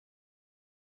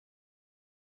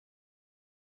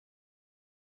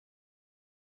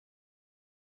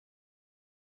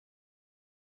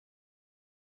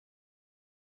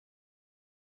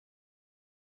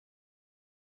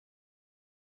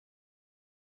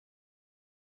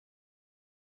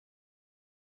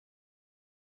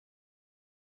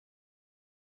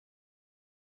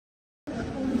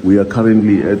We are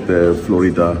currently at the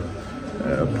Florida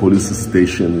police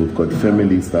station. We've got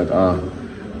families that are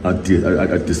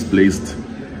displaced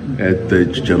at the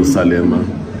Jerusalem.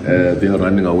 They are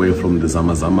running away from the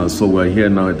Zama Zama. So we're here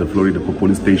now at the Florida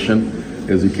police station.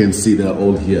 As you can see, they're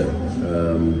all here. They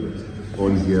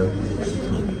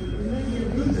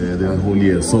are all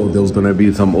here. So there's going to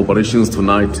be some operations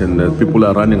tonight, and people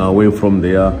are running away from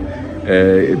there.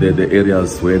 The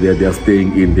areas where they are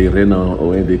staying in. They ran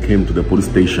away. They came to the police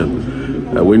station.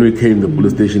 When we came, the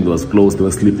police station was closed. They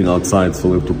were sleeping outside, so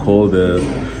we have to call the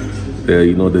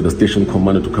station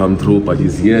commander to come through. But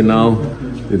he's here now.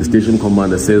 The station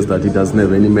commander says that he doesn't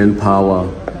have any manpower,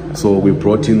 so we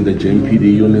brought in the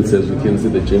JMPD units. As you can see,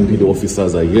 the JMPD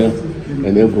officers are here,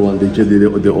 and everyone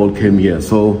they all came here.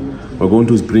 So we're going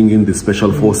to bring in the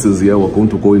special forces here. We're going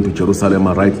to go into Jerusalem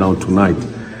right now tonight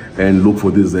and look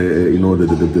for these,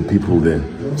 the people there.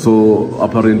 So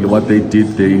apparently what they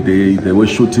did, they were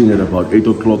shooting at about 8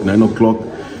 o'clock, 9 o'clock.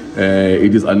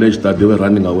 It is alleged that they were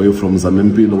running away from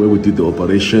Zamampilo, where we did the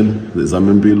operation, the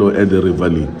Zamampilo at the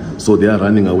Rivali. So they are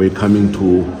running away, coming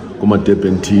to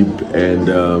Durban Tip, and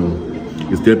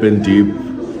it's Durban Tip,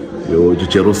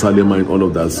 Jerusalem and all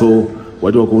of that. So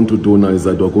what we're going to do now is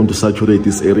that we're going to saturate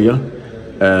this area,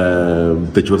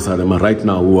 the Jerusalem. Right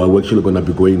now, we're actually going to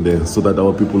be going there so that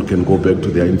our people can go back to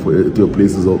their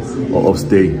places of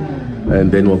stay,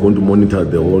 and then we're going to monitor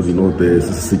the whole, the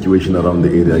situation around the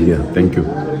area here. Thank you.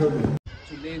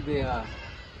 To lay their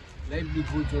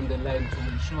livelihoods on the line to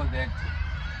ensure that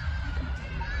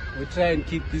we try and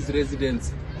keep these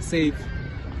residents safe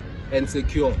and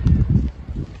secure.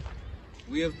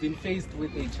 We have been faced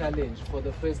with a challenge for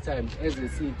the first time as a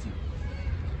city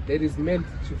that is meant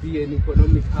to be an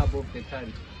economic hub of the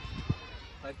country,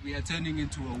 but we are turning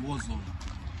into a war zone.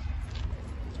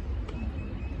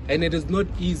 And it is not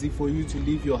easy for you to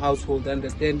leave your household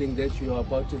understanding that you are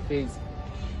about to face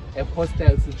a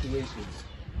hostile situation.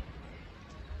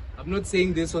 I'm not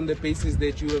saying this on the basis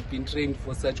that you have been trained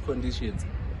for such conditions,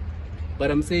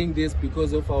 but I'm saying this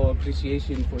because of our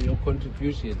appreciation for your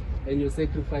contribution and your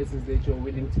sacrifices that you're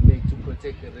willing to make to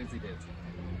protect the residents.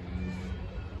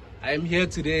 I am here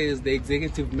today as the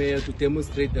Executive Mayor to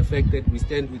demonstrate the fact that we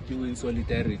stand with you in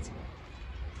solidarity.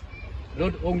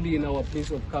 Not only in our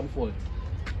place of comfort,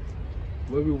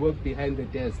 where we work behind the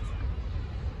desk,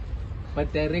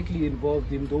 but directly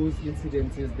involved in those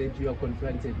incidences that you are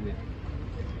confronted with.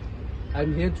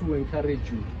 I'm here to encourage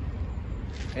you,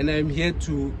 and I'm here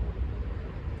to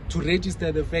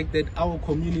register the fact that our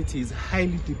communities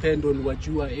highly depend on what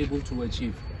you are able to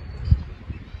achieve.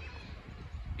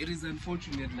 It is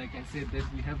unfortunate, like I said, that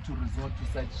we have to resort to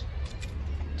such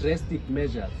drastic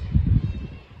measures.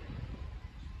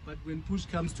 But when push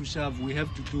comes to shove, we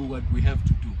have to do what we have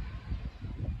to do.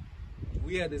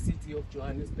 We are the city of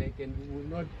Johannesburg, and we will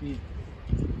not be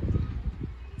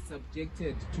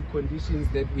subjected to conditions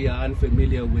that we are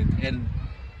unfamiliar with, and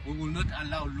we will not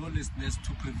allow lawlessness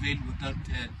to prevail without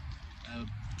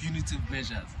punitive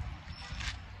measures.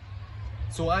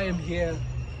 So I am here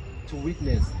to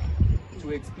witness,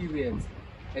 to experience,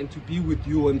 and to be with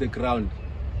you on the ground,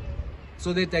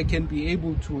 so that I can be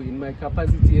able to, in my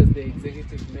capacity as the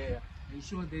Executive Mayor,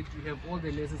 ensure that you have all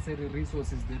the necessary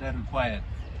resources that are required,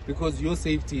 because your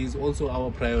safety is also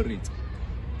our priority.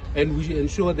 And we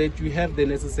ensure that you have the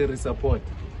necessary support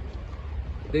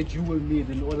that you will need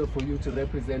in order for you to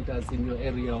represent us in your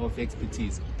area of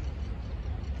expertise.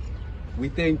 We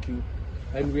thank you,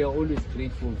 and we are always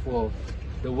grateful for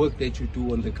the work that you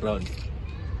do on the ground.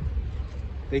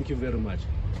 Thank you very much.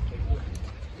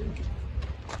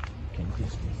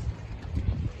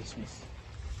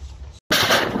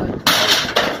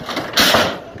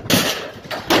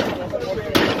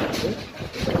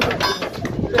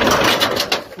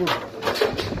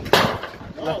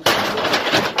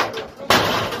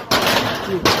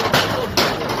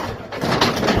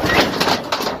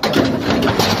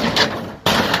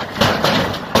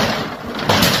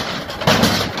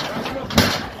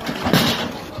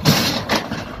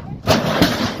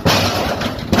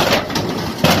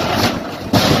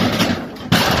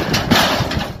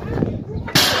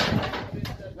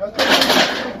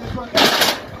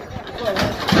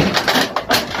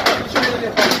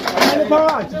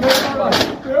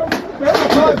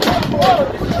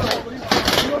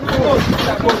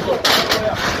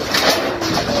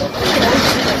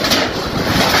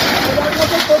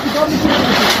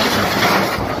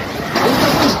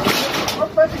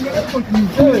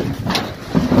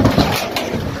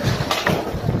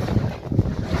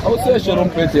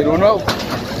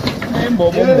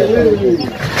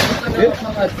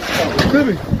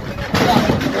 Baby.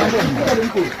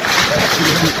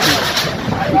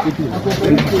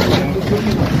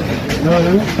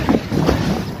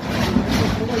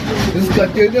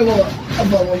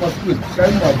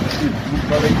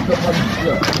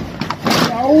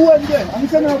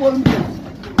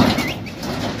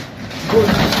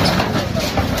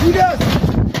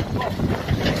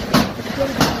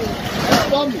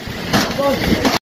 Yes.